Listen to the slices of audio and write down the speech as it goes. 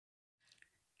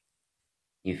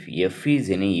if f is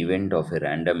any event of a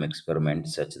random experiment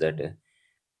such that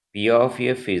p of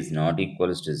f is not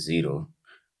equals to 0,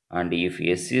 and if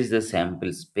S is the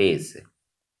sample space,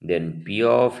 then P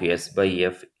of S by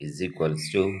F is equals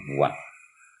to 1.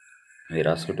 We are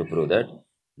asked to prove that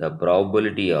the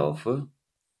probability of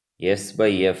S by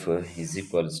F is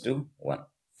equals to 1.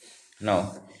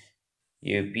 Now,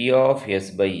 a P of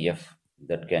S by F,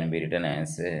 that can be written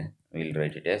as, we'll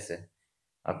write it as,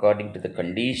 according to the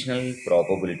conditional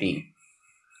probability,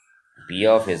 P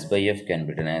of S by F can be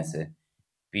written as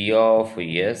P of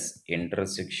S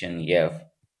intersection F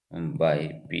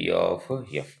by P of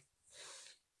F.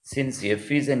 Since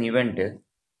F is an event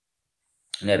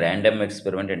in a random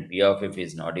experiment and P of F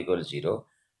is not equal to 0,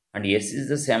 and S is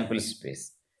the sample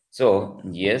space. So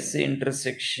S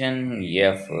intersection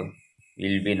F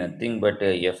will be nothing but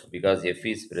F, because F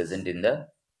is present in the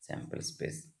sample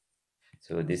space.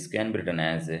 So this can be written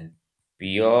as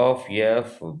P of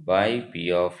F by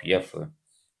P of F.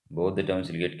 Both the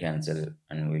terms will get cancelled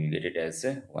and we will get it as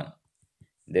 1.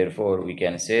 Therefore, we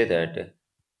can say that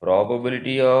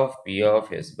probability of P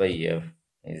of S by F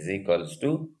is equals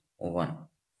to 1.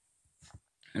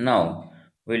 Now,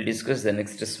 we'll discuss the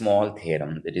next small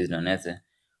theorem, that is known as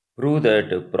prove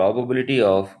that probability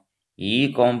of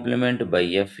E complement by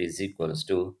F is equals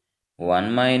to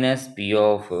 1 minus P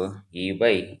of E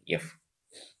by F.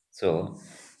 So,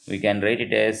 we can write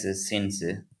it as, since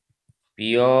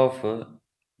P of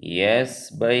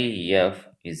S by F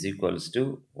is equals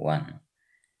to 1.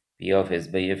 P of S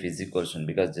by F is equals to 1,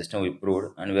 because just now we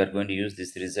proved, and we are going to use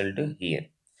this result here.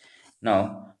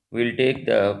 Now, we will take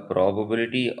the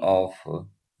probability of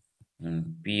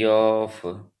P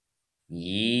of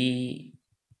E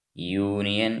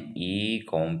union E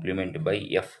complement by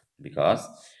F, because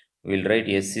we will write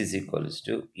S is equals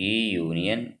to E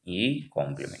union E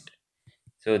complement.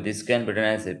 So this can be written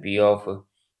as a P of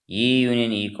E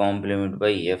union E complement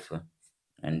by F,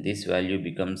 and this value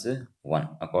becomes 1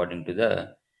 according to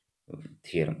the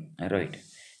theorem. Right.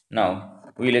 Now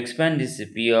we will expand this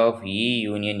P of E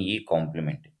union E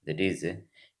complement, that is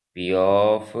P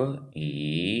of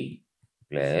E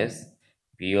plus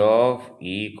P of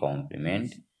E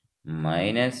complement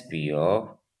minus P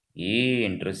of E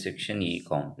intersection E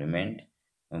complement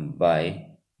by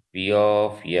P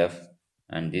of F,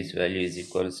 and this value is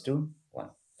equals to 1.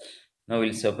 Now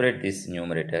we'll separate this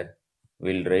numerator.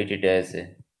 We'll write it as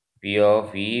P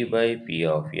of E by P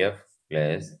of F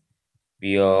plus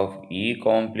P of E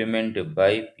complement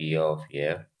by P of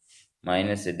F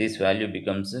minus this value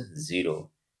becomes 0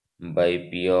 by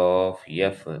P of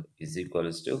F is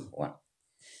equals to 1.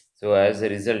 So as a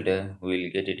result, we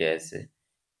will get it as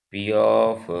P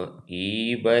of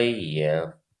E by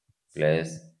F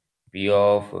plus P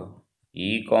of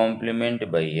E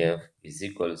complement by F is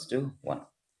equals to 1.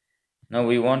 Now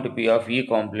we want P of E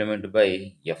complement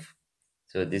by F.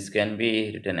 So this can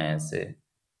be written as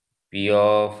P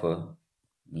of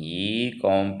E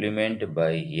complement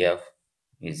by F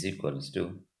is equals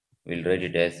to, we'll write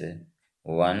it as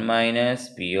 1 minus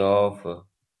P of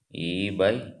E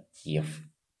by F.